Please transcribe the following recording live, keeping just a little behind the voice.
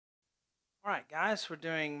All right, guys, we're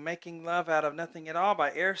doing Making Love Out of Nothing at All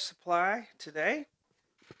by Air Supply today.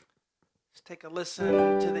 Let's take a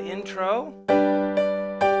listen to the intro.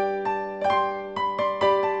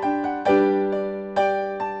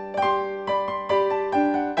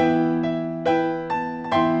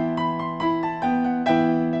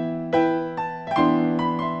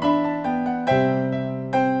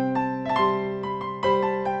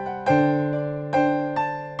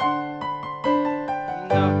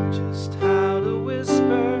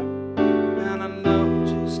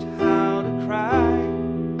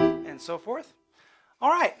 So forth. All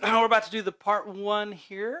right, we're about to do the part 1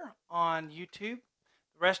 here on YouTube.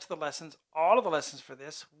 The rest of the lessons, all of the lessons for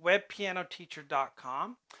this,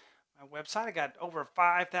 webpianoteacher.com. My website, I got over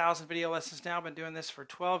 5,000 video lessons now. I've been doing this for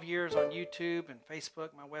 12 years on YouTube and Facebook,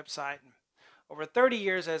 my website, and over 30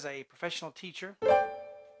 years as a professional teacher.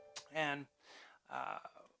 And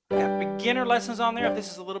got beginner lessons on there. If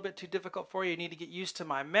this is a little bit too difficult for you, you need to get used to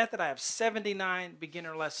my method. I have 79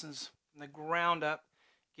 beginner lessons from the ground up.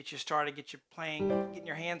 Get you started, get you playing, getting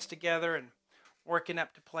your hands together and working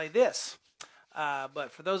up to play this. But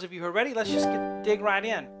for those of you who are ready, let's just dig right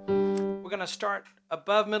in. We're going to start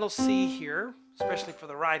above middle C here, especially for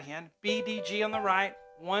the right hand. B, D, G on the right,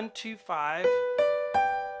 1, 2, 5.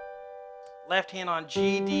 Left hand on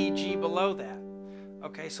G, D, G below that.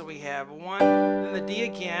 Okay, so we have 1, then the D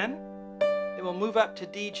again. Then we'll move up to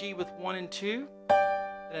D, G with 1 and 2.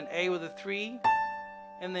 Then an A with a 3.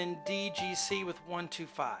 And then D, G, C with 1, 2,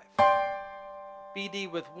 5. B, D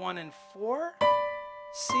with 1 and 4.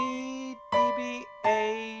 C, D, B,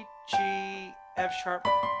 A, G, F sharp.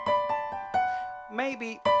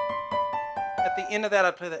 Maybe at the end of that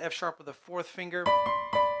I'd play the F sharp with the 4th finger.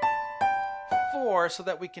 4 so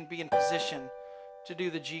that we can be in position to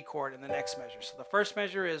do the G chord in the next measure. So the first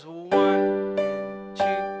measure is 1 and 2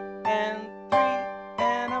 and 3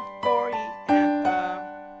 and a 4 E and a.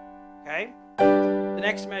 Okay? The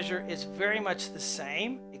next measure is very much the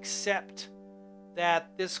same, except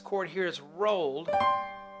that this chord here is rolled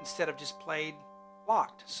instead of just played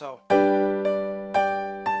locked. So,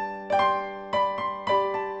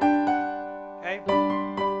 okay.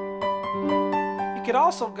 You could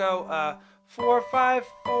also go 4, 5,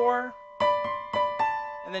 4,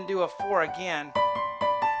 and then do a 4 again.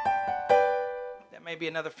 That may be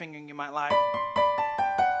another fingering you might like.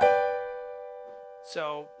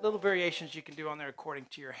 So little variations you can do on there according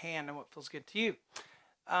to your hand and what feels good to you.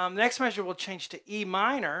 The next measure will change to E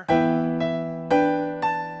minor.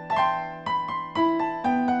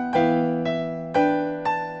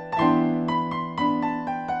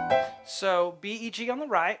 So B, E, G on the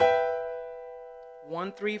right,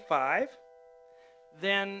 1, 3, 5.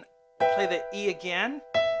 Then we'll play the E again.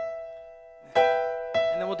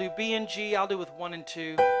 And then we'll do B and G, I'll do with 1 and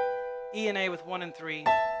 2. E and A with 1 and 3.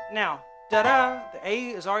 Now, da-da, the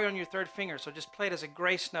A is already on your 3rd finger, so just play it as a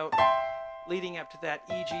grace note leading up to that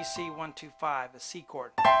E, G, C, 1, 2, 5, the C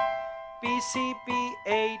chord. B, C, B,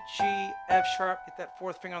 A, G, F sharp, get that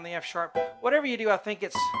 4th finger on the F sharp. Whatever you do, I think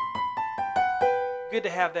it's good to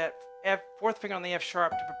have that 4th finger on the F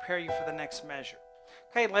sharp to prepare you for the next measure.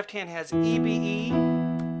 Okay, left hand has E, B, E,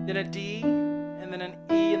 then a D, and then an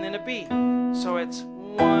E, and then a B. So it's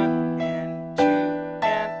 1 and 2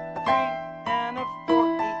 and a 3 and a 4 E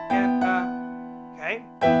and a. Okay,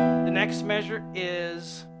 the next measure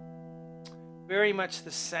is very much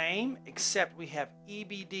the same, except we have E,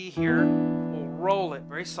 B, D here. We'll roll it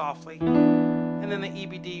very softly, and then the E,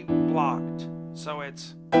 B, D blocked. So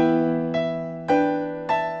it's.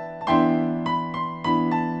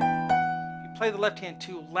 Play the left hand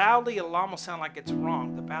too loudly, it'll almost sound like it's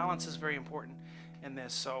wrong. The balance is very important in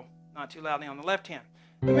this, so not too loudly on the left hand.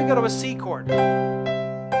 Then we go to a C chord.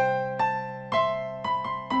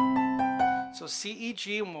 So C, E,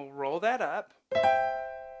 G, and we'll roll that up.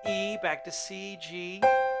 E, back to C, G.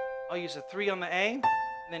 I'll use a 3 on the A, and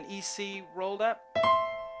then E, C rolled up.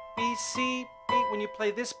 B, C, B. When you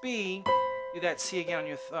play this B, do that C again on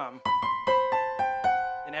your thumb.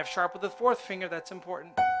 Then F sharp with the 4th finger, that's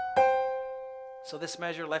important. So this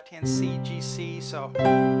measure, left hand C, G, C, so I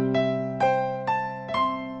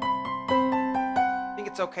think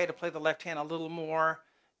it's okay to play the left hand a little more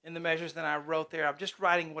in the measures than I wrote there. I'm just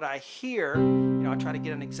writing what I hear. You know, I try to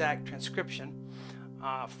get an exact transcription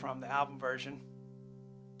from the album version,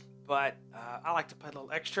 but I like to play a little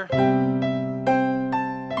extra.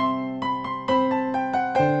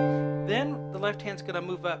 Then the left hand's going to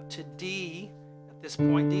move up to D at this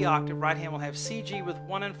point, D octave. Right hand will have C, G with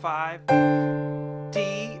 1 and 5.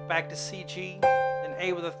 D, back to C, G, then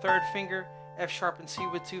A with a 3rd finger, F sharp and C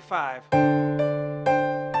with 2, 5.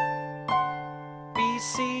 B,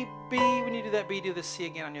 C, B. When you do that B, do the C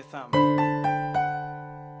again on your thumb.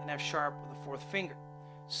 And F sharp with the fourth finger.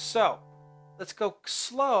 So let's go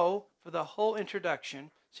slow for the whole introduction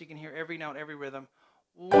so you can hear every note, every rhythm.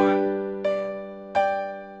 1.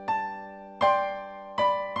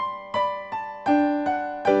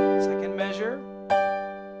 Second measure.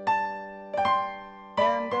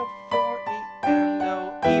 And a 4, E, and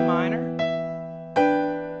O, E minor.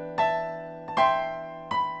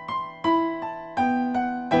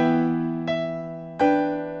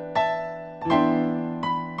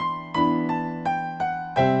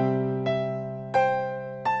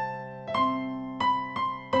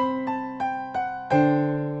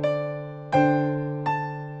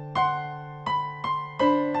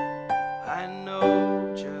 I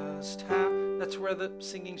know just how. That's where the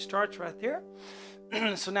singing starts right there.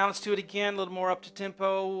 So now let's do it again, a little more up to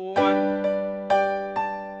tempo. 1.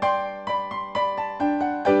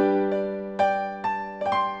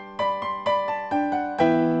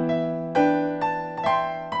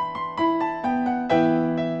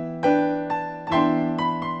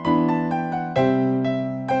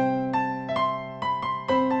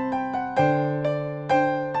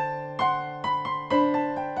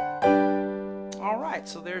 All right,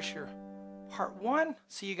 so there's your part 1.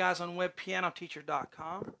 See you guys on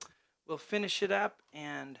webpianoteacher.com. We'll finish it up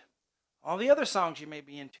and all the other songs you may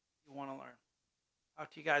be into, you want to learn.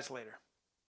 Talk to you guys later.